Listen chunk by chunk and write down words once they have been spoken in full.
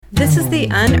This is the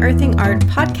Unearthing Art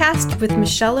podcast with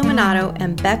Michelle Luminato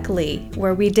and Beck Lee,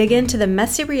 where we dig into the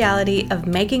messy reality of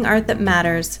making art that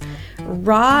matters,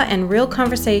 raw and real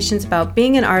conversations about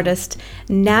being an artist,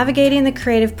 navigating the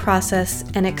creative process,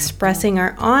 and expressing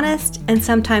our honest and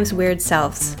sometimes weird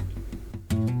selves.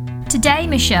 Today,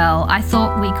 Michelle, I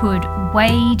thought we could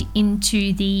wade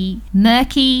into the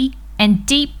murky and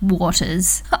deep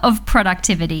waters of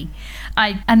productivity.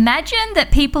 I imagine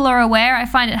that people are aware. I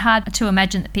find it hard to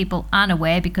imagine that people aren't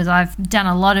aware because I've done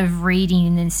a lot of reading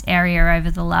in this area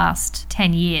over the last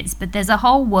 10 years. But there's a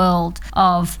whole world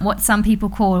of what some people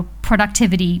call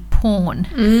productivity porn,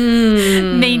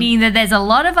 meaning that there's a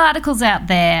lot of articles out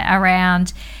there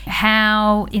around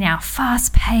how in our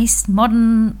fast-paced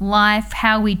modern life,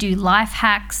 how we do life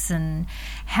hacks and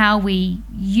how we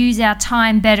use our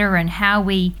time better and how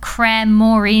we cram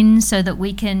more in so that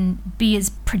we can be as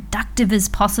productive as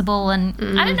possible. And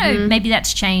I don't know, maybe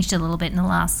that's changed a little bit in the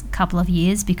last couple of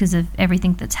years because of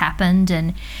everything that's happened,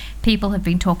 and people have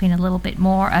been talking a little bit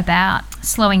more about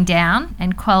slowing down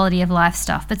and quality of life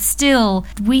stuff. But still,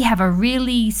 we have a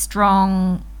really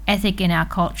strong ethic in our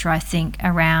culture, I think,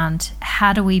 around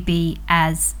how do we be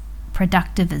as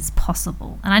productive as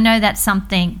possible. And I know that's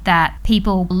something that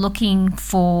people looking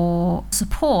for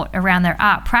support around their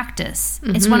art practice,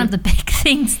 it's one of the big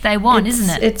things they want, isn't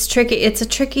it? It's tricky. It's a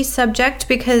tricky subject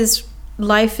because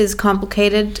life is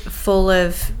complicated, full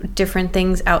of different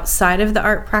things outside of the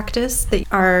art practice that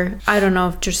are, I don't know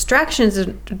if distractions is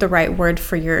the right word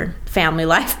for your family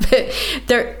life, but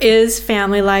there is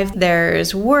family life,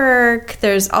 there's work,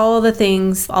 there's all the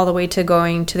things, all the way to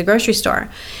going to the grocery store.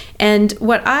 And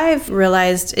what I've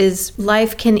realized is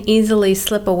life can easily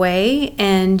slip away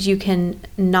and you can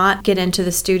not get into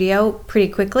the studio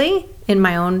pretty quickly, in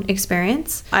my own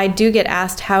experience. I do get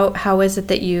asked, how is it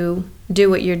that you do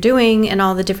what you're doing and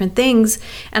all the different things?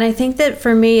 And I think that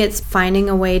for me, it's finding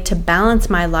a way to balance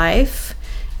my life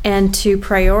and to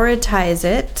prioritize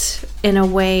it in a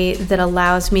way that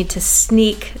allows me to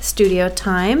sneak studio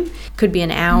time. Could be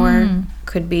an hour,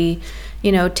 could be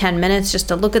 10 minutes just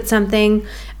to look at something.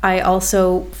 I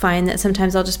also find that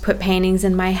sometimes I'll just put paintings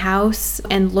in my house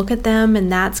and look at them,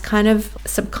 and that's kind of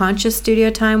subconscious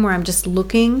studio time where I'm just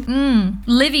looking.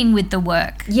 Living with the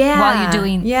work while you're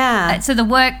doing. So the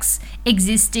work's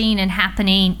existing and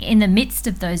happening in the midst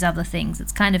of those other things.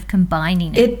 It's kind of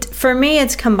combining it. For me,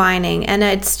 it's combining, and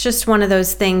it's just one of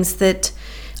those things that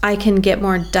I can get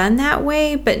more done that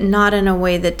way, but not in a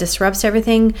way that disrupts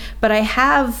everything. But I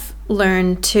have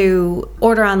learned to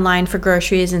order online for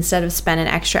groceries instead of spend an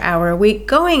extra hour a week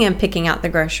going and picking out the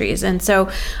groceries. And so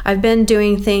I've been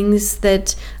doing things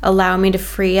that allow me to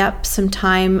free up some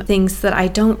time, things that I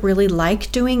don't really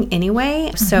like doing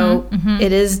anyway. So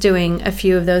it is doing a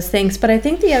few of those things. But I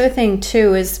think the other thing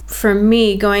too is for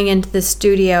me going into the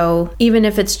studio, even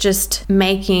if it's just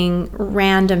making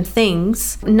random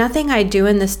things, nothing I do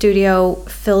in the studio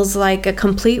feels like a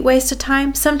complete waste of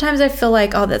time. Sometimes I feel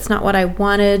like, oh, that's not what I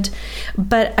wanted.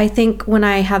 But I think when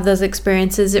I have those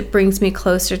experiences, it brings me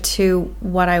closer to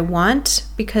what I want,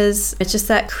 because it's just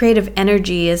that creative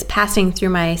energy is passing through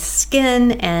my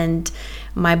skin and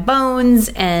my bones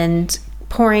and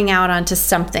pouring out onto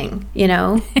something,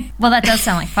 Well, that does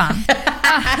sound like fun.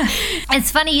 It's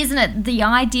funny, isn't it? The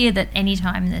idea that any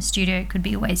time in the studio could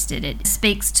be wasted, it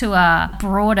speaks to a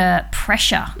broader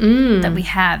pressure that we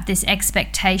have, this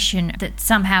expectation that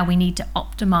somehow we need to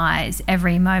optimize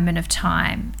every moment of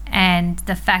time. And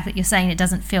the fact that you're saying it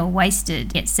doesn't feel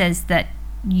wasted, it says that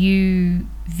you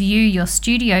view your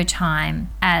studio time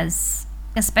as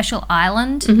a special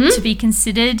island to be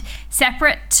considered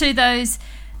separate to those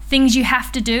things you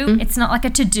have to do. It's not like a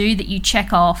to-do that you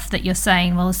check off that you're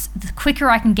saying, well, the quicker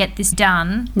I can get this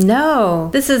done. No,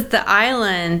 this is the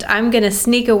island. I'm going to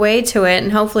sneak away to it,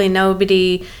 and hopefully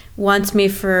nobody wants me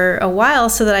for a while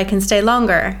so that I can stay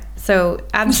longer. So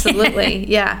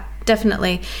absolutely, yeah.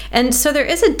 Definitely. And so there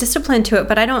is a discipline to it,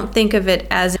 but I don't think of it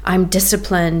as I'm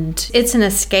disciplined. It's an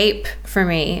escape for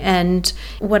me. And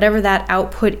whatever that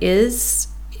output is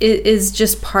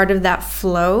just part of that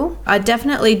flow. I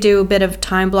definitely do a bit of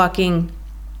time blocking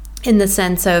in the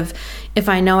sense of if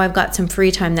I know I've got some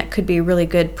free time that could be really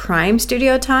good prime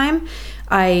studio time,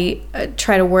 I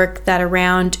try to work that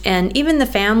around. And even the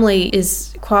family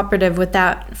is cooperative with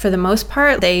that for the most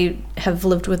part. They have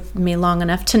lived with me long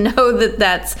enough to know that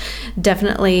that's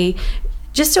definitely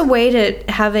just a way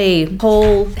to have a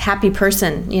whole happy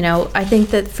person. I think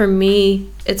that for me,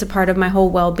 it's a part of my whole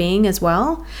well-being as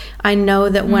well. I know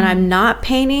that when I'm not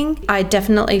painting, I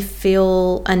definitely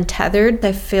feel untethered.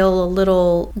 I feel a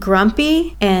little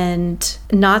grumpy and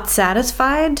not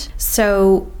satisfied.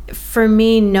 So for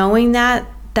me, knowing that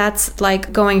That's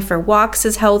like going for walks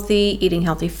is healthy, eating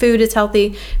healthy food is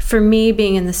healthy. For me,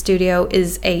 being in the studio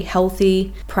is a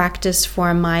healthy practice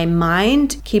for my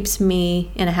mind, keeps me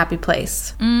in a happy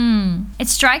place. It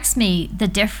strikes me the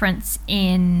difference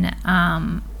in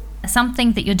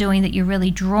something that you're doing that you're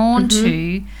really drawn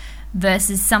to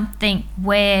versus something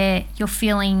where you're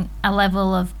feeling a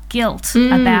level of guilt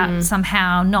about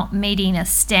somehow not meeting a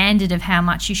standard of how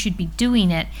much you should be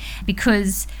doing it.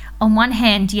 Because on one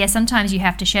hand, yeah, sometimes you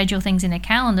have to schedule things in a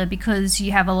calendar because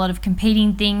you have a lot of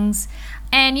competing things,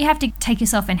 and you have to take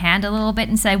yourself in hand a little bit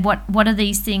and say what of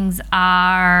these things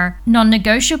are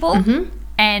non-negotiable,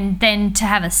 and then to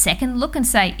have a second look and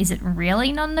say, is it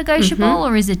really non-negotiable,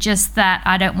 or is it just that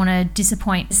I don't want to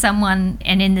disappoint someone,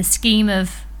 and in the scheme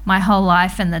of my whole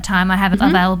life and the time I have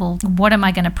available, what am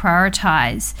I going to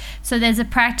prioritize? So there's a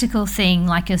practical thing,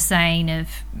 like you're saying, of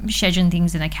scheduling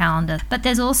things in a calendar. But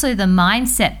there's also the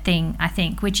mindset thing, I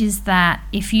think, which is that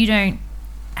if you don't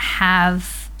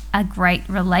have a great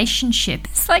relationship,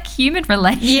 it's like human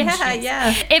relationships. Yeah.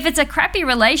 If it's a crappy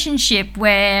relationship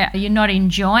where you're not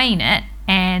enjoying it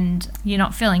and you're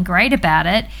not feeling great about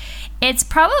it, it's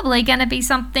probably going to be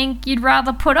something you'd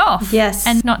rather put off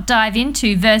and not dive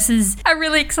into, versus a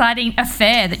really exciting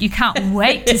affair that you can't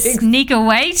wait to sneak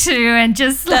away to and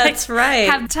just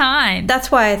have time. That's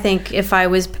why I think if I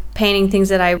was painting things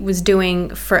that I was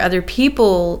doing for other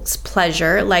people's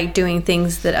pleasure, like doing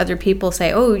things that other people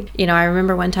say, I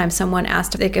remember one time someone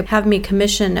asked if they could have me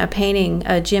commission a painting,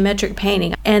 a geometric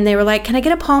painting, and they were like, can I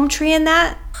get a palm tree in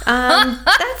that?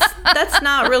 That's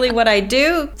not really what I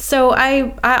do. So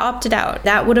I opted out.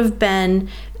 That would have been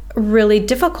really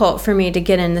difficult for me to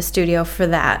get in the studio for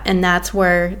that. And that's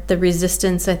where the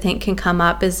resistance, I think, can come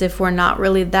up, is if we're not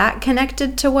really that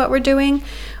connected to what we're doing,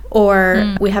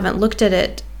 or we haven't looked at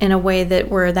it in a way that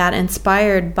we're that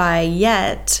inspired by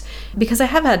yet. Because I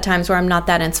have had times where I'm not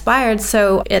that inspired.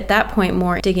 So at that point,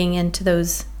 more digging into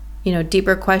those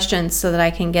deeper questions so that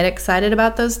I can get excited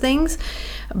about those things.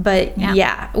 But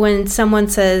when someone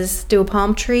says do a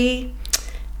palm tree,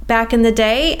 back in the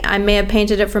day, I may have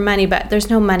painted it for money, but there's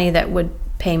no money that would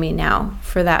pay me now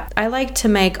for that. I like to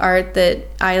make art that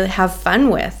I have fun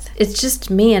with. It's just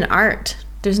me and art.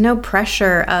 There's no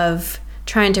pressure of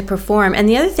trying to perform. And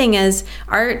the other thing is,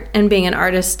 art and being an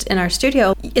artist in our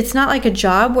studio, it's not like a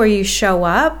job where you show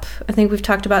up. I think we've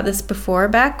talked about this before,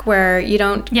 Beck, where you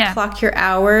don't clock your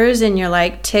hours and you're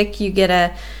like, tick, you get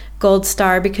a gold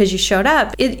star because you showed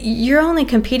up. You're only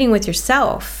competing with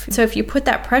yourself. So if you put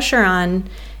that pressure on,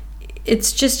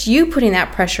 it's just you putting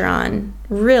that pressure on,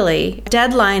 really.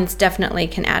 Deadlines definitely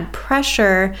can add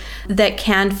pressure that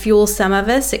can fuel some of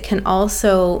us. It can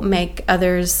also make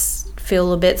others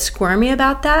feel a bit squirmy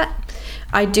about that.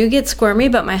 I do get squirmy,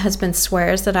 but my husband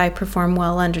swears that I perform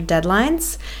well under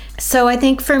deadlines. So I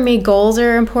think for me, goals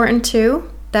are important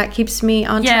too. That keeps me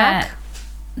on track.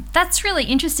 That's really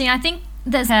interesting. I think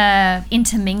there's a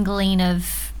intermingling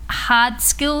of hard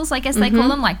skills, I guess they call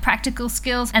them, like practical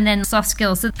skills, and then soft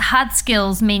skills. So hard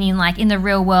skills meaning like in the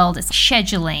real world, it's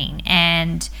scheduling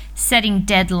and setting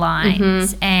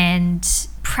deadlines and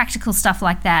practical stuff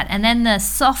like that. And then the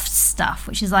soft stuff,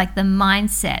 which is like the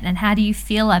mindset and how do you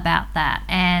feel about that,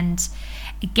 and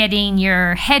getting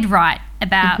your head right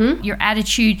about your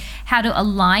attitude, how to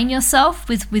align yourself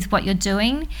with what you're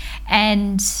doing.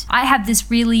 And I have this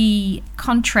really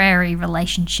contrary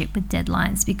relationship with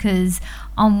deadlines, because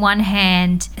on one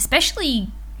hand, especially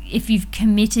if you've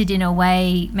committed in a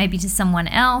way maybe to someone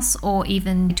else or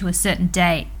even to a certain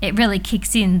date, it really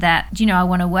kicks in that, I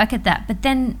want to work at that. But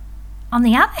then on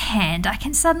the other hand, I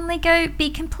can suddenly go be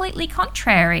completely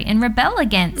contrary and rebel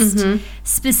against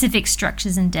specific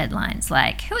structures and deadlines.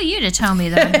 Like, who are you to tell me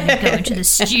that I'm going to go into the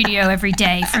studio every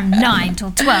day from 9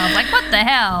 till 12? Like, what the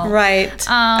hell? Right.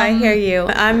 I hear you.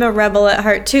 I'm a rebel at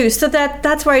heart too. So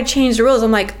that's where I changed the rules.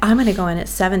 I'm like, I'm going to go in at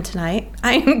 7 tonight.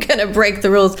 I'm going to break the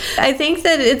rules. I think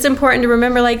that it's important to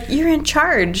remember, like, you're in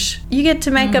charge. You get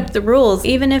to make up the rules.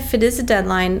 Even if it is a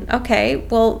deadline, okay,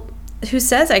 well, who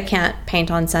says I can't paint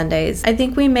on Sundays? I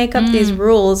think we make up these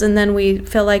rules and then we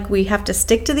feel like we have to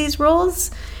stick to these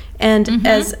rules. And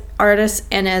as artists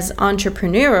and as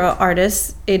entrepreneurial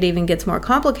artists, it even gets more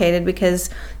complicated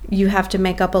because you have to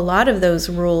make up a lot of those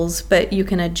rules, but you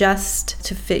can adjust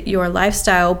to fit your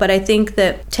lifestyle. But I think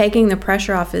that taking the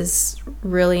pressure off is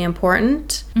really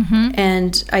important.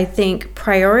 And I think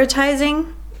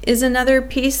prioritizing is another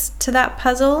piece to that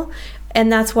puzzle. And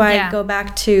that's why I go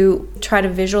back to try to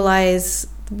visualize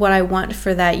what I want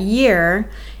for that year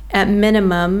at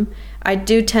minimum. I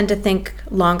do tend to think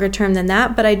longer term than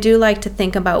that, but I do like to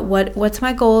think about what's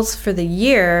my goals for the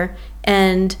year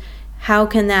and how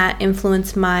can that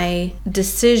influence my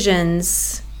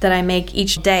decisions that I make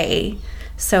each day?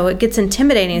 So it gets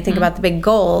intimidating to think about the big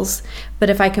goals, but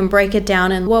if I can break it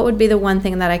down and what would be the one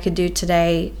thing that I could do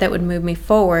today that would move me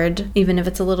forward, even if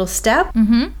it's a little step,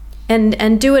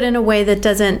 and do it in a way that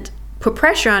doesn't put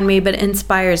pressure on me but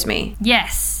inspires me.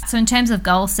 Yes. So in terms of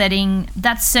goal setting,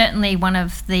 that's certainly one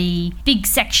of the big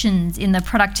sections in the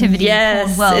productivity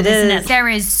world, isn't it? There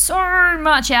is so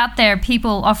much out there,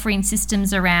 people offering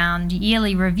systems around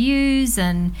yearly reviews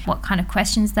and what kind of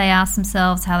questions they ask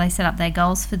themselves, how they set up their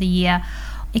goals for the year.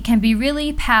 It can be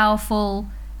really powerful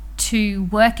to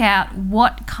work out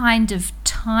what kind of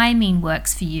timing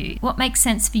works for you, what makes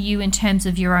sense for you in terms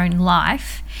of your own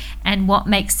life, and what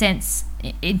makes sense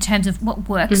in terms of what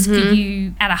works for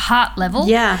you at a heart level.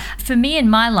 Yeah. For me in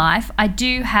my life, I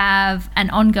do have an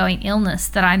ongoing illness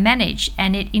that I manage,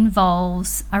 and it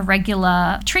involves a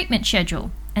regular treatment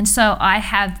schedule. And so I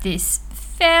have this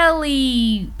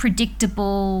fairly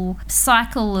predictable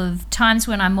cycle of times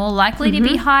when I'm more likely to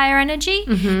be higher energy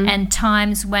and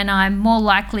times when I'm more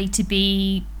likely to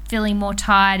be feeling more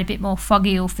tired, a bit more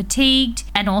foggy or fatigued,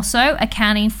 and also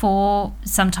accounting for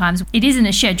sometimes it isn't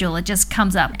a schedule, it just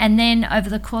comes up. And then over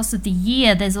the course of the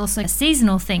year, there's also a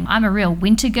seasonal thing. I'm a real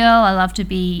winter girl. I love to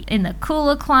be in the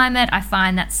cooler climate. I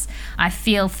find I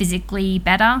feel physically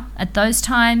better at those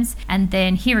times. And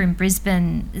then here in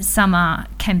Brisbane, summer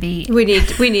can be... We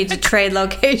need to trade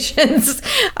locations.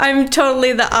 I'm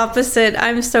totally the opposite.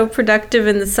 I'm so productive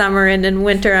in the summer, and in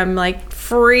winter I'm like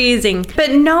freezing.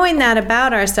 But knowing that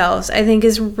about ourselves, I think,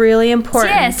 is really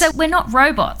important. Yeah, so we're not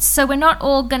robots. So we're not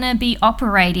all going to be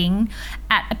operating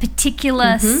at a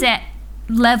particular set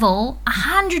level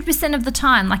 100% of the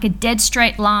time, like a dead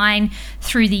straight line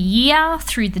through the year,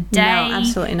 through the day, no,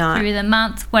 absolutely not, through the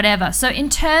month, whatever. So in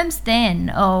terms then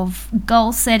of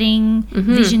goal setting,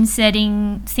 vision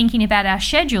setting, thinking about our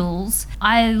schedules,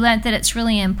 I learned that it's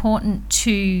really important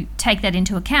to take that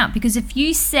into account, because if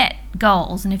you set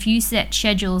goals and if you set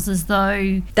schedules as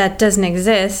though that doesn't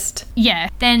exist,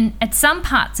 then at some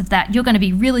parts of that you're going to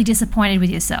be really disappointed with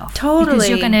yourself. Totally. Because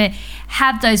you're going to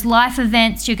have those life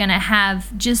events, you're going to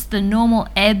have just the normal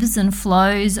ebbs and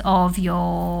flows of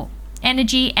your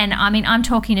energy. And I mean, I'm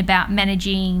talking about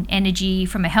managing energy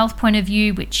from a health point of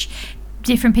view, which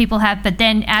different people have, but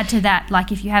then add to that,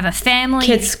 like if you have a family,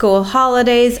 kids' school,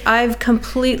 holidays. I've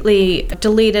completely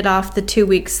deleted off the 2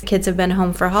 weeks kids have been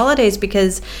home for holidays,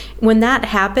 because when that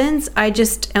happens, I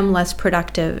just am less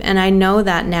productive, and I know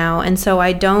that now, and so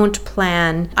I don't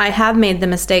plan. I have made the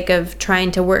mistake of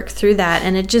trying to work through that,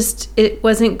 and it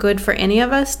wasn't good for any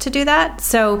of us to do that.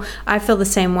 So I feel the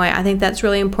same way. I think that's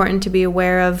really important to be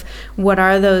aware of what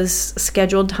are those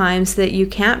scheduled times that you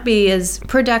can't be as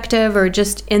productive or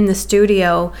just in the studio,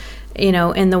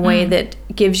 in the way that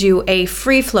gives you a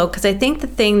free flow. Because I think the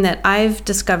thing that I've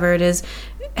discovered is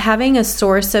having a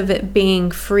source of it being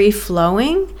free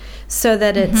flowing, so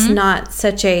that it's not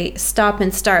such a stop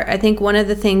and start. I think one of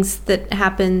the things that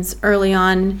happens early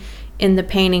on in the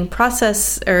painting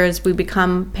process, or as we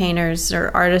become painters or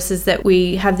artists, is that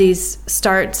we have these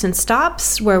starts and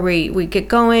stops where we get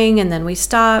going and then we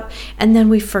stop, and then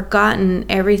we've forgotten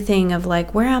everything of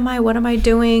like, where am I? What am I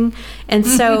doing? And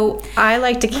so I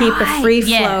like to keep a free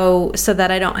flow so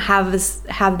that I don't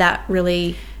have that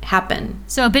really happen.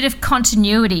 So a bit of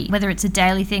continuity, whether it's a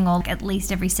daily thing or at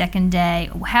least every second day,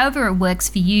 however it works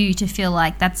for you to feel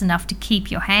like that's enough to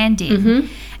keep your hand in.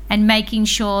 And making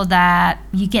sure that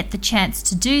you get the chance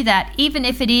to do that, even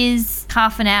if it is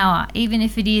half an hour, even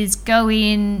if it is go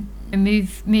in and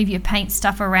move your paint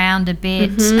stuff around a bit,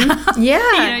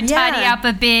 tidy up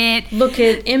a bit, look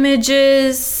at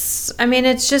images. I mean,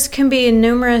 it just can be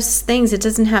numerous things. It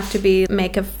doesn't have to be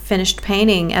make a finished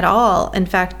painting at all. In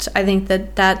fact, I think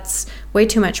that that's way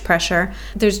too much pressure.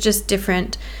 There's just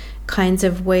different kinds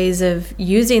of ways of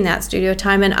using that studio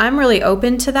time, and I'm really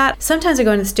open to that. Sometimes I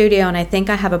go in the studio and I think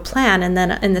I have a plan, and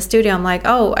then in the studio I'm like,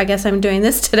 oh, I guess I'm doing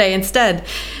this today instead,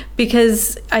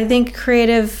 because I think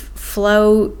creative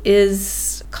flow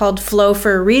is called flow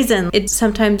for a reason. It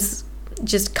sometimes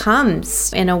just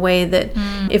comes in a way that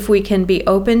if we can be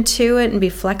open to it and be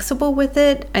flexible with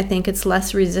it, I think it's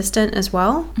less resistant as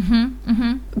well.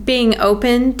 Being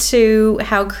open to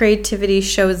how creativity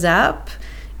shows up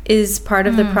is part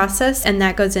of the process, and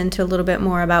that goes into a little bit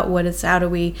more about how do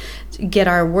we get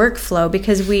our workflow,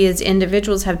 because we as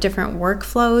individuals have different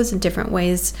workflows and different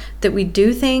ways that we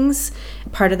do things.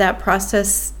 Part of that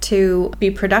process to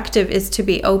be productive is to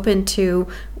be open to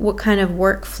what kind of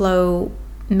workflow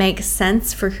makes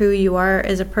sense for who you are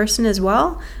as a person as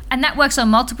well. And that works on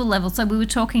multiple levels. So we were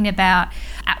talking about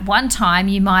at one time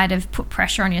you might have put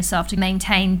pressure on yourself to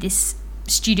maintain this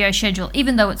studio schedule,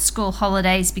 even though it's school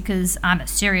holidays, because I'm a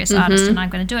serious artist and I'm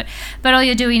going to do it. But all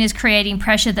you're doing is creating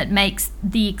pressure that makes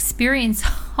the experience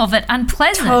of it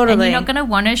unpleasant. Totally. And you're not going to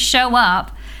want to show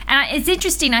up. And it's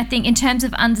interesting, I think, in terms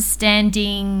of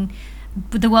understanding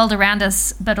the world around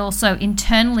us, but also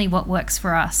internally what works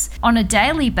for us on a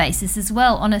daily basis as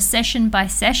well, on a session by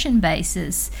session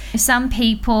basis. Some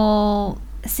people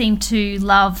seem to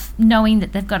love knowing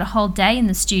that they've got a whole day in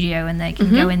the studio and they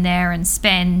can go in there and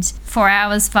spend 4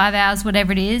 hours, 5 hours,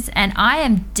 whatever it is. And I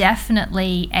am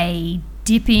definitely a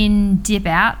dip in, dip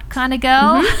out kind of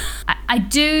girl. I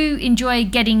do enjoy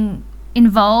getting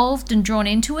involved and drawn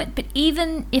into it, but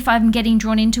even if I'm getting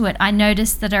drawn into it, I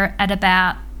notice that at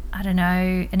about, I don't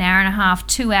know, an hour and a half,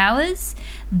 2 hours,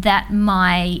 that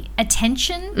my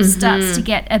attention starts to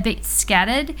get a bit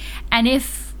scattered. And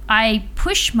if I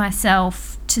push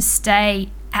myself to stay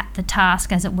at the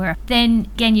task, as it were, then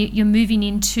again, you're moving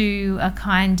into a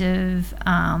kind of...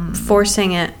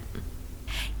 forcing it.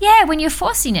 Yeah, when you're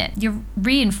forcing it, you're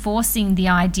reinforcing the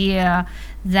idea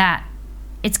that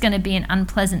it's going to be an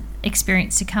unpleasant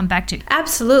experience to come back to.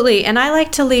 Absolutely. And I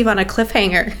like to leave on a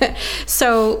cliffhanger.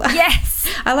 So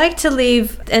yes, I like to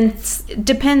leave, and it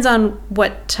depends on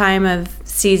what time of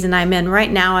season I'm in. Right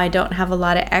now, I don't have a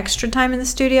lot of extra time in the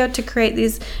studio to create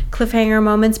these cliffhanger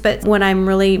moments. But when I'm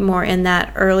really more in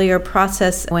that earlier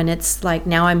process, when it's like,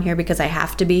 now I'm here because I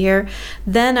have to be here,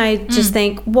 then I just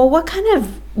think, well, what kind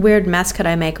of weird mess could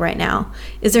I make right now?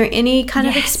 Is there any kind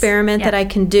of experiment that I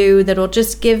can do that'll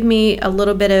just give me a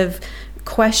little bit of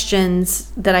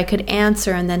questions that I could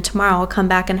answer, and then tomorrow I'll come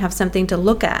back and have something to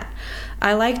look at.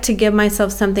 I like to give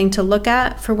myself something to look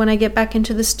at for when I get back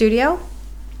into the studio,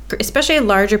 especially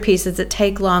larger pieces that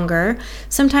take longer.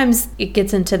 Sometimes it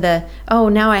gets into the, oh,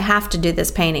 now I have to do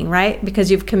this painting, right? Because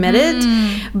you've committed.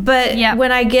 But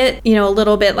when I get, a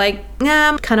little bit like,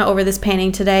 I'm kind of over this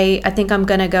painting today, I think I'm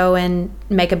going to go and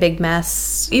make a big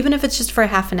mess, even if it's just for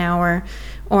half an hour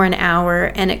or an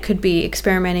hour, and it could be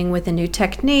experimenting with a new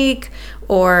technique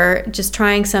or just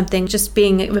trying something, just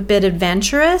being a bit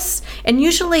adventurous. And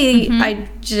usually I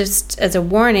just, as a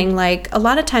warning, like a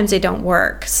lot of times they don't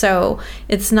work. So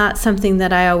it's not something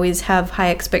that I always have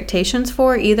high expectations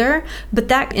for either. But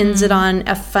that ends it on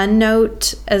a fun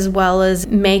note, as well as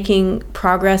making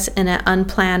progress in an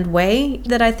unplanned way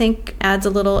that I think adds a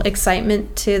little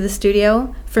excitement to the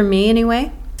studio, for me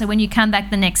anyway. So when you come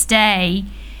back the next day,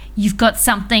 you've got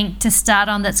something to start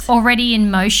on that's already in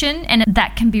motion, and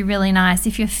that can be really nice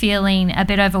if you're feeling a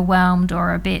bit overwhelmed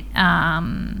or a bit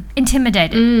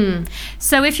intimidated.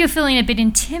 So if you're feeling a bit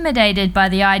intimidated by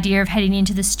the idea of heading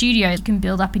into the studio, you can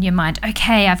build up in your mind,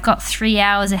 okay, I've got 3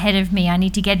 hours ahead of me. I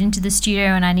need to get into the studio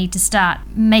and I need to start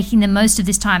making the most of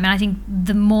this time. And I think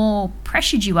the more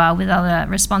pressured you are with other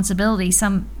responsibilities,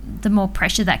 the more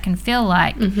pressure that can feel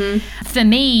like. For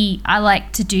me, I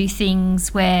like to do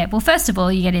things where, well, first of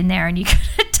all, you get in there and you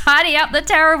tidy up the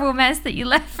terrible mess that you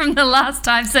left from the last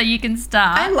time so you can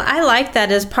start. I like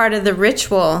that as part of the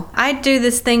ritual. I do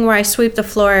this thing where I sweep the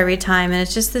floor every time, and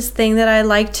it's just this thing that I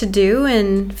like to do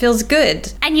and feels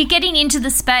good. And you're getting into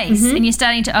the space and you're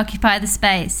starting to occupy the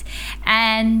space.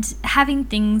 And having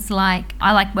things like,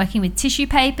 I like working with tissue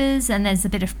papers, and there's a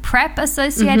bit of prep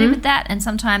associated with that, and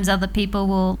sometimes other people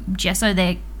will gesso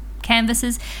their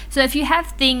canvases. So if you have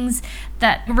things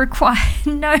that require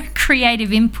no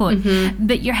creative input,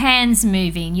 but your hands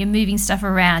moving, you're moving stuff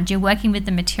around, you're working with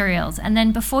the materials, and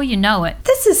then before you know it,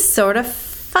 this is sort of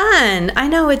fun. I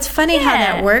know, it's funny how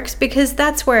that works, because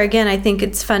that's where, again, I think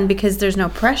it's fun because there's no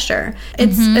pressure.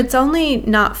 It's only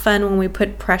not fun when we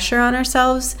put pressure on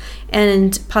ourselves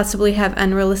and possibly have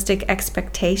unrealistic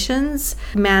expectations.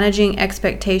 Managing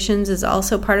expectations is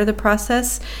also part of the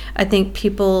process. I think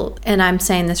people, and I'm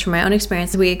saying this from my own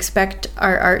experience, we expect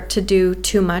our art to do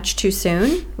too much too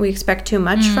soon. We expect too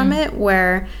much from it,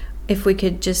 where if we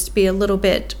could just be a little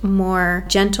bit more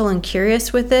gentle and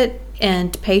curious with it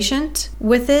and patient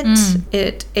with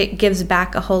it, it gives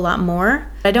back a whole lot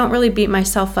more. I don't really beat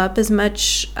myself up as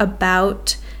much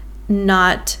about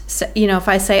not, if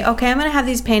I say, okay, I'm going to have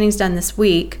these paintings done this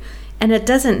week, and it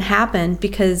doesn't happen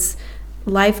because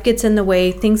life gets in the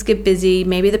way, things get busy,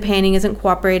 maybe the painting isn't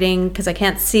cooperating because I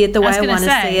can't see it the way I want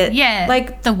to see it. Yeah,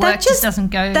 like the work just doesn't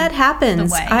go. That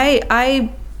happens. The way.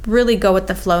 I really go with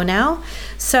the flow now,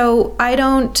 so I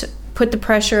don't put the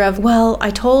pressure of, well, I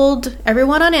told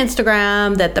everyone on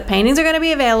Instagram that the paintings are going to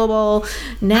be available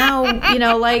now.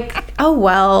 Oh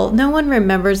well, no one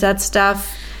remembers that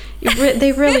stuff.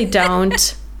 They really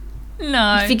don't.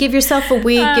 No. If you give yourself a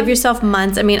week, give yourself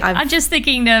months. I mean, I'm just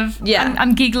thinking of,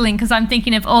 I'm giggling because I'm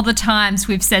thinking of all the times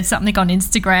we've said something on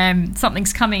Instagram,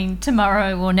 something's coming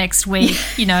tomorrow or next week,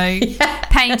 you know,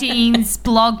 paintings,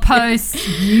 blog posts,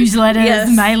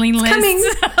 newsletters, mailing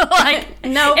lists. Like,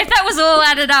 no. If that was all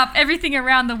added up, everything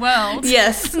around the world,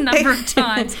 a number of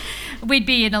times, we'd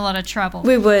be in a lot of trouble.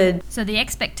 We would. So the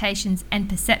expectations and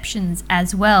perceptions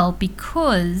as well,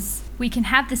 because we can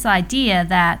have this idea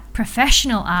that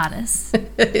professional artists,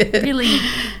 really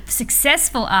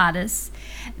successful artists,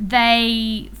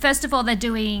 first of all, they're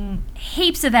doing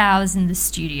heaps of hours in the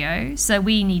studio. So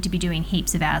we need to be doing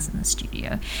heaps of hours in the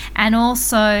studio. And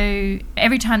also,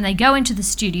 every time they go into the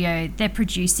studio, they're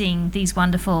producing these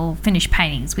wonderful finished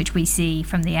paintings, which we see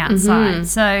from the outside.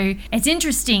 So it's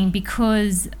interesting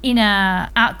because in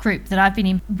a art group that I've been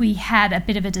in, we had a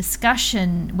bit of a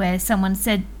discussion where someone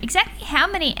said, exactly how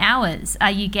many hours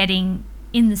are you getting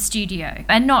in the studio,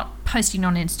 and not posting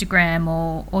on Instagram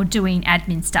or doing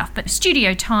admin stuff, but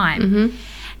studio time.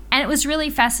 And it was really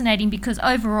fascinating because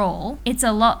overall it's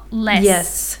a lot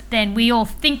less than we all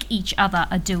think each other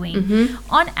are doing.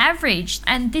 On average,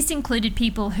 and this included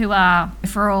people who are,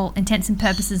 for all intents and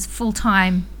purposes,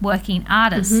 full-time working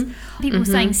artists, people were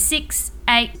saying 6,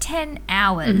 8, 10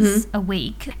 hours a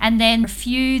week, and then a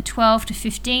few 12 to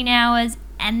 15 hours,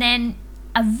 and then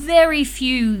a very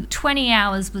few 20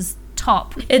 hours was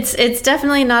top. It's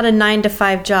definitely not a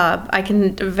 9-to-5 job. I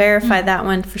can verify that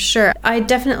one for sure. I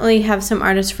definitely have some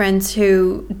artist friends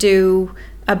who do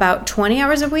about 20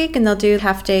 hours a week and they'll do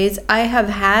half days. I have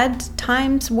had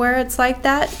times where it's like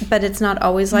that, but it's not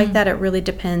always like that. It really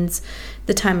depends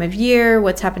the time of year,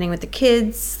 what's happening with the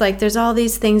kids. Like, there's all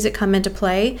these things that come into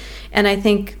play. And I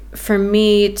think for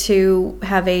me to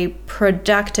have a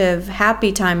productive,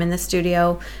 happy time in the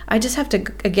studio, I just have to,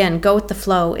 again, go with the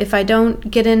flow. If I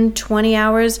don't get in 20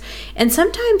 hours, and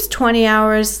sometimes 20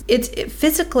 hours,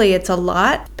 physically it's a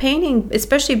lot. Painting,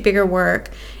 especially bigger work,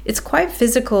 it's quite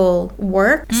physical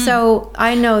work. So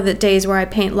I know that days where I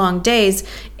paint long days,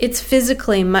 it's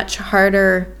physically much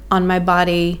harder on my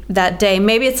body that day.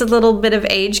 Maybe it's a little bit of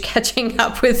age catching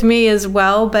up with me as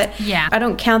well, but I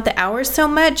don't count the hours so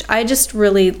much. I just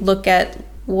really look at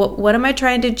what am I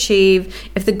trying to achieve?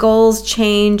 If the goals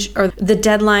change or the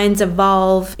deadlines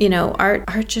evolve, you know, art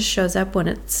just shows up when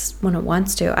it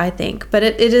wants to, I think. But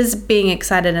it is being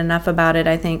excited enough about it,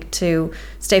 I think, to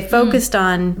stay focused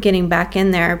on getting back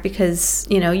in there, because,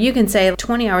 you know, you can say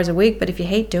 20 hours a week, but if you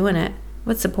hate doing it,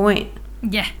 what's the point?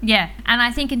 Yeah. And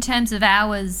I think in terms of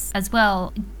hours as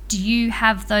well, do you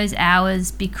have those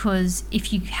hours because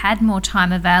if you had more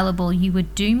time available, you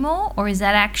would do more? Or is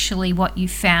that actually what you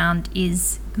found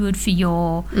is good for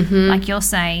your, like you're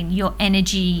saying, your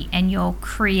energy and your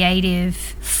creative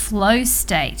flow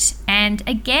state? And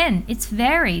again, it's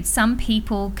varied. Some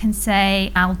people can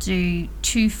say, I'll do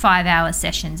 2 5-hour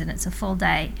sessions and it's a full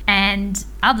day. And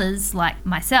others, like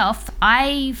myself,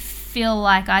 I feel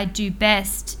like I do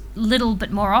best little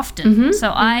bit more often.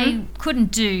 So I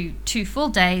couldn't do 2 full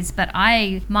days, but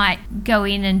I might go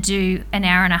in and do an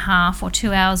hour and a half or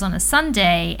 2 hours on a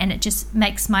Sunday, and it just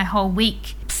makes my whole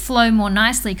week flow more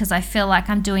nicely because I feel like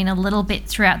I'm doing a little bit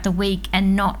throughout the week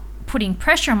and not putting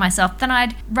pressure on myself. Then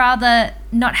I'd rather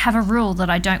not have a rule that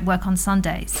I don't work on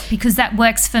Sundays because that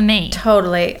works for me.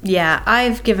 Totally. Yeah,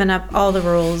 I've given up all the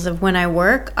rules of when I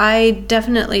work. I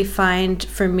definitely find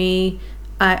for me,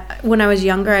 when I was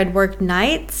younger, I'd work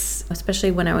nights, especially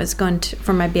when I was going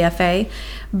for my BFA.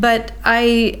 But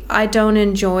I don't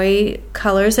enjoy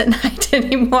colors at night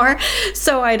anymore,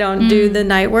 so I don't do the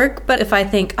night work. But if I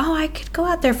think, I could go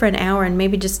out there for an hour and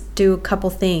maybe just do a couple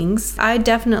things, I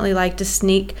definitely like to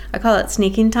sneak. I call it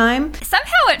sneaking time.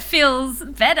 Somehow it feels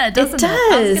better, doesn't it?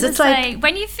 It does. It's like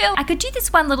when you feel I could do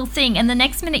this one little thing, and the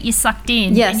next minute you're sucked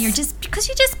in, and you're just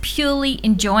purely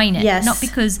enjoying it, not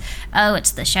because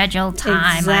it's the scheduled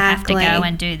time. Exactly. I have to go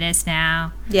and do this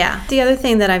now. Yeah. The other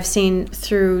thing that I've seen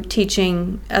through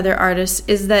teaching other artists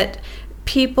is that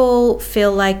people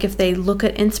feel like if they look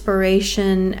at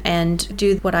inspiration and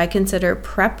do what I consider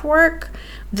prep work,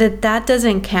 that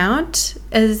doesn't count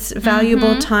as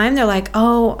valuable time. They're like,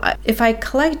 if I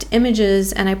collect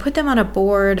images and I put them on a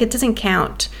board, it doesn't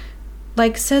count.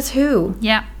 Like, says who?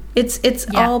 Yeah. It's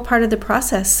all part of the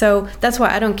process. So that's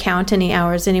why I don't count any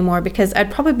hours anymore, because I'd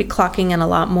probably be clocking in a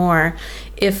lot more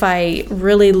if I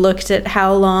really looked at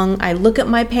how long I look at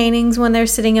my paintings when they're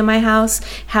sitting in my house,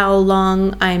 how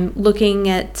long I'm looking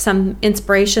at some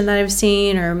inspiration that I've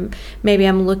seen, or maybe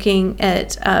I'm looking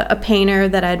at a painter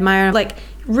that I admire. Like,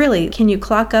 Really, can you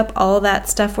clock up all that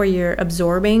stuff where you're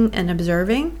absorbing and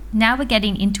observing? Now we're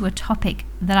getting into a topic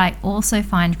that I also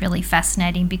find really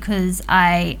fascinating, because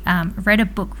I read a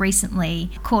book recently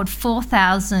called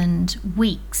 4,000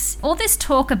 Weeks. All this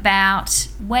talk about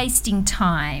wasting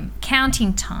time,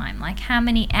 counting time, like how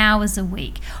many hours a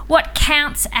week, what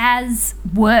counts as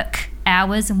work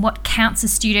hours and what counts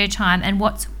as studio time and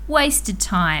what's wasted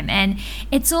time. And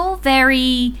it's all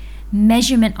very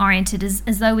measurement oriented,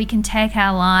 as though we can take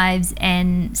our lives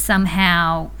and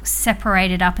somehow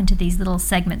separate it up into these little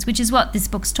segments, which is what this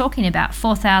book's talking about.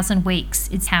 4,000 weeks,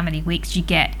 it's how many weeks you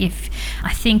get if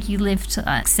I think you live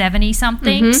to 70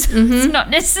 something. It's not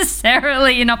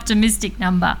necessarily an optimistic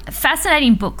number. A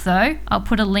fascinating book though. I'll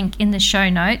put a link in the show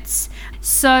notes.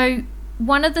 So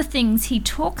one of the things he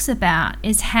talks about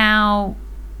is how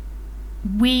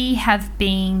we have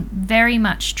been very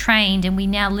much trained, and we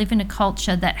now live in a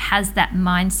culture that has that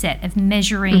mindset of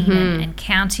measuring and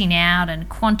counting out and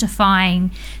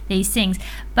quantifying these things.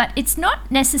 But it's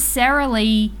not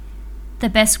necessarily the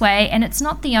best way, and it's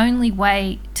not the only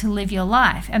way to live your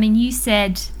life. I mean, you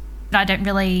said, I don't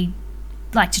really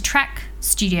like to track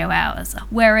studio hours,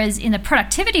 whereas in the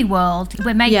productivity world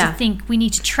we're made to think we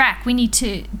need to track, we need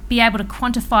to be able to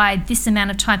quantify this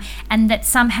amount of time, and that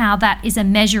somehow that is a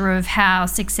measure of how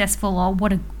successful or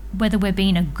whether we're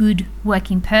being a good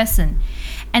working person.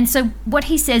 And so what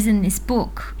he says in this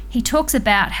book, he talks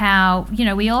about how, you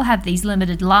know, we all have these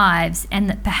limited lives, and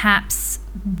that perhaps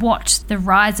what the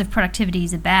rise of productivity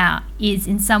is about is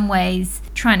in some ways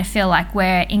trying to feel like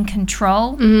we're in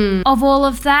control of all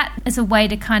of that, as a way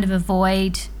to kind of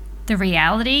avoid the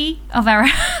reality of our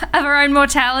of our own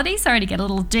mortality. Sorry to get a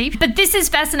little deep, but this is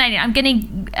fascinating. I'm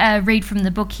going to read from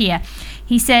the book here.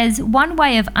 He says, one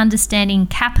way of understanding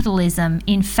capitalism,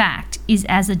 in fact, is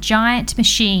as a giant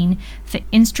machine for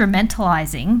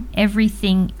instrumentalizing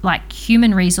everything like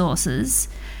human resources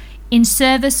in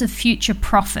service of future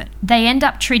profit. They end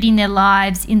up treating their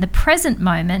lives in the present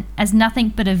moment as nothing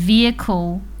but a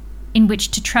vehicle in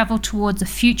which to travel towards a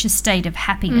future state of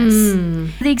happiness.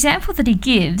 The example that he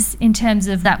gives in terms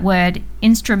of that word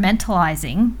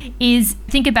instrumentalizing is,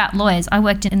 think about lawyers. I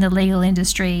worked in the legal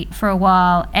industry for a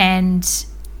while, and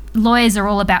lawyers are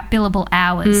all about billable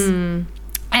hours.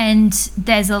 And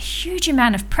there's a huge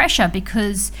amount of pressure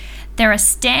because there are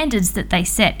standards that they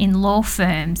set in law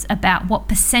firms about what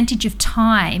percentage of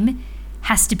time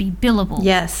has to be billable.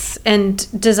 Yes,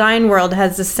 and design world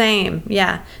has the same.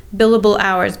 Yeah, billable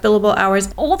hours.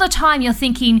 All the time you're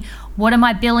thinking, what am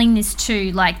I billing this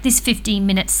to? Like this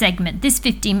 15-minute segment, this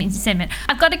 15-minute segment.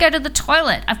 I've got to go to the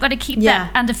toilet. I've got to keep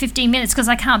that under 15 minutes because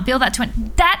I can't bill that to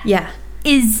it. That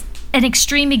is an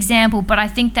extreme example, but I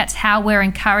think that's how we're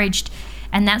encouraged,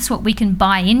 and that's what we can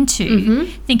buy into,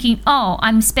 thinking, oh,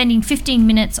 I'm spending 15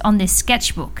 minutes on this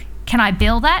sketchbook. Can I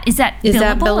bill that? Is that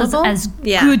billable? As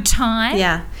good time?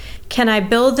 Yeah. Can I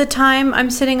bill the time I'm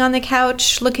sitting on the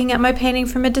couch looking at my painting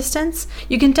from a distance?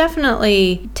 You can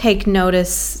definitely take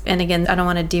notice, and again, I don't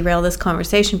want to derail this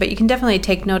conversation, but you can definitely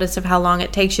take notice of how long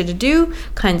it takes you to do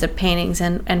kinds of paintings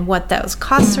and what those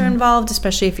costs are involved,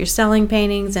 especially if you're selling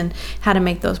paintings, and how to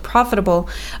make those profitable.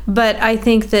 But I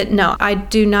think that, no, I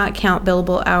do not count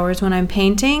billable hours when I'm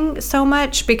painting so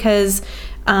much, because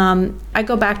I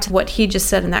go back to what he just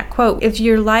said in that quote. If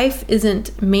your life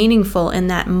isn't meaningful in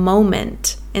that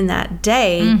moment, in that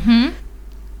day,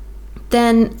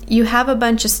 then you have a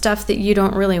bunch of stuff that you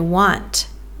don't really want.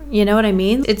 You know what I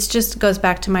mean? It just goes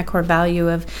back to my core value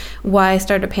of why I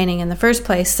started painting in the first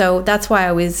place. So that's why I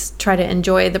always try to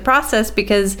enjoy the process,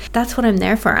 because that's what I'm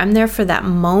there for. I'm there for that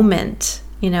moment,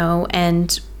 you know,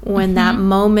 and when that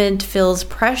moment feels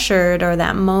pressured, or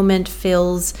that moment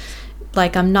feels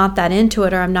like I'm not that into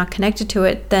it, or I'm not connected to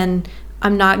it, then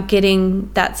I'm not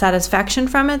getting that satisfaction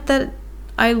from it that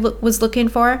I was looking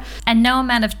for. And no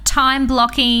amount of time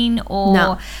blocking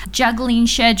or juggling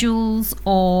schedules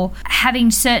or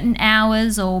having certain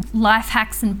hours or life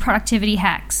hacks and productivity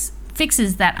hacks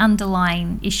fixes that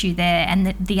underlying issue there,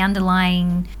 and the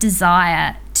underlying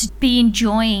desire to be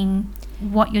enjoying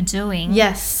what you're doing.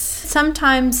 Yes.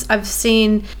 Sometimes I've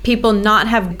seen people not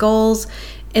have goals,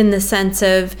 in the sense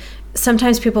of,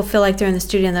 sometimes people feel like they're in the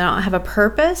studio and they don't have a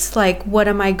purpose. Like, what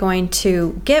am I going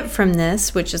to get from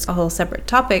this? Which is a whole separate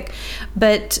topic.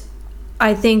 But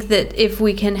I think that if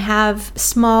we can have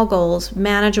small goals,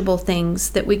 manageable things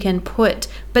that we can put,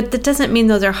 but that doesn't mean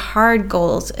those are hard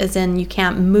goals, as in you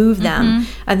can't move them.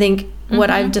 I think what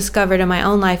I've discovered in my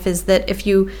own life is that if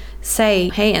you say,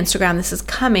 hey, Instagram, this is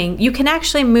coming, you can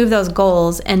actually move those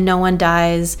goals and no one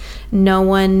dies. No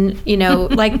one,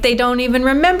 like they don't even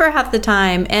remember half the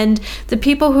time. And the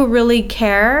people who really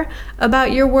care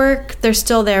about your work, they're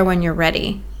still there when you're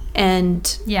ready. And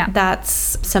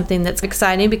that's something that's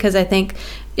exciting, because I think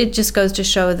it just goes to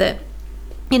show that,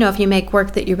 if you make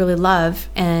work that you really love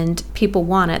and people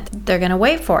want it, they're going to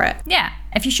wait for it. Yeah.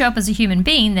 If you show up as a human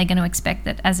being, they're going to expect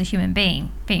that as a human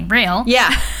being, being real. Yeah.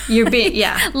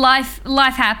 Life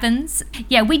happens.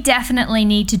 Yeah, we definitely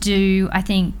need to do, I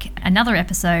think, another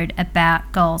episode about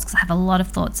goals, because I have a lot of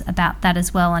thoughts about that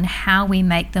as well, and how we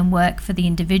make them work for the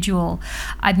individual.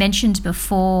 I mentioned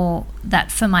before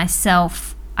that for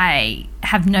myself, I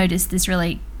have noticed this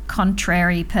really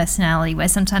contrary personality where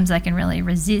sometimes I can really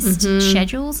resist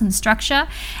schedules and structure,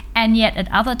 and yet at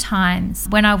other times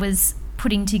when I was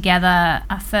putting together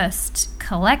a first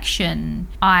collection,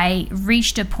 I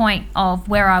reached a point of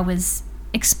where I was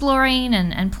exploring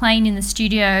and playing in the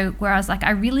studio where I was like,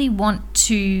 I really want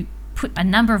to put a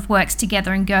number of works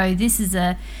together and go, this is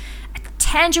a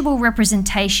tangible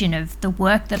representation of the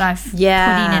work that I've put in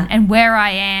and where I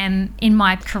am in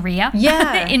my career,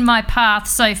 in my path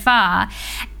so far.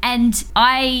 And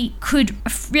I could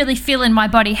really feel in my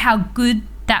body how good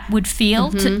that would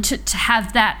feel to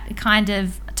have that kind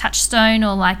of touchstone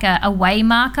or like a way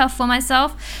marker for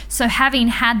myself. So having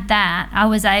had that, I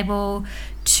was able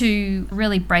to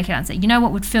really break it out and say,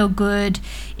 what would feel good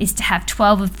is to have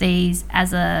 12 of these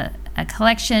as a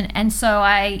collection. And so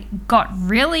I got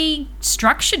really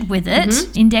structured with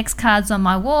it, index cards on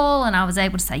my wall, and I was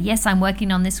able to say, yes, I'm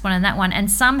working on this one and that one.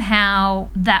 And somehow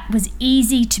that was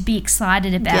easy to be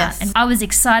excited about. Yes. And I was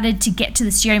excited to get to the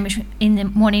studio in the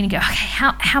morning and go,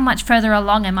 okay, how much further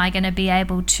along am I going to be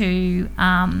able to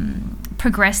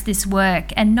progress this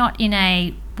work, and not in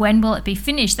a when will it be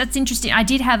finished? That's interesting. I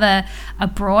did have a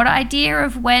broad idea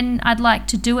of when I'd like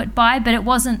to do it by, but it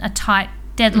wasn't a tight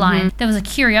deadline. There was a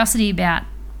curiosity about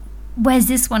where's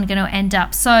this one going to end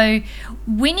up. So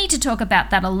we need to talk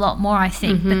about that a lot more, I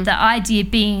think. But the idea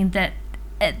being that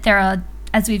there are,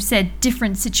 as we've said,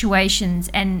 different situations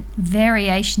and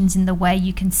variations in the way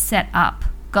you can set up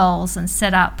goals and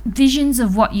set up visions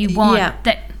of what you want.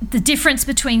 That the difference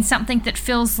between something that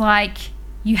feels like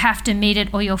you have to meet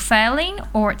it or you're failing,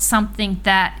 or it's something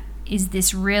that is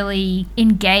this really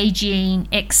engaging,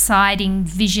 exciting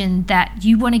vision that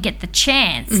you want to get the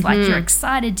chance, like you're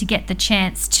excited to get the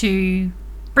chance to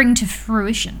bring to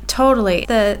fruition. Totally.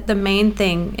 The main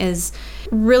thing is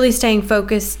really staying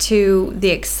focused to the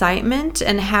excitement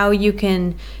and how you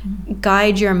can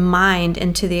guide your mind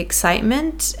into the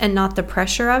excitement and not the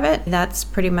pressure of it. That's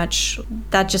pretty much,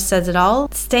 that just says it all.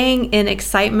 Staying in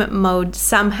excitement mode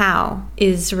somehow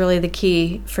is really the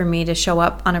key for me to show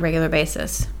up on a regular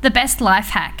basis. The best life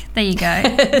hack. There you go.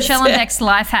 Michelle and Beck's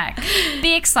life hack.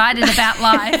 Be excited about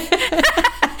life.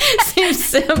 Seems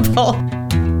simple.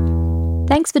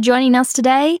 Thanks for joining us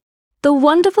today. The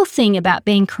wonderful thing about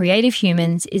being creative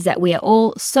humans is that we are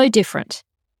all so different.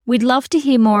 We'd love to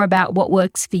hear more about what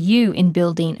works for you in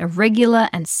building a regular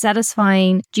and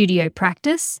satisfying studio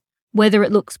practice, whether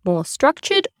it looks more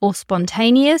structured or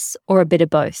spontaneous or a bit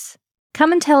of both.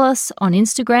 Come and tell us on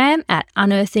Instagram at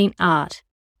Unearthing Art.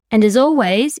 And as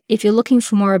always, if you're looking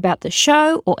for more about the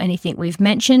show or anything we've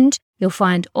mentioned, you'll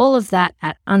find all of that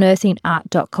at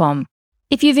unearthingart.com.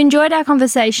 If you've enjoyed our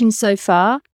conversation so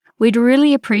far, we'd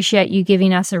really appreciate you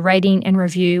giving us a rating and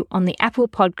review on the Apple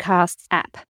Podcasts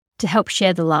app to help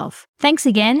share the love. Thanks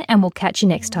again, and we'll catch you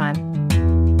next time.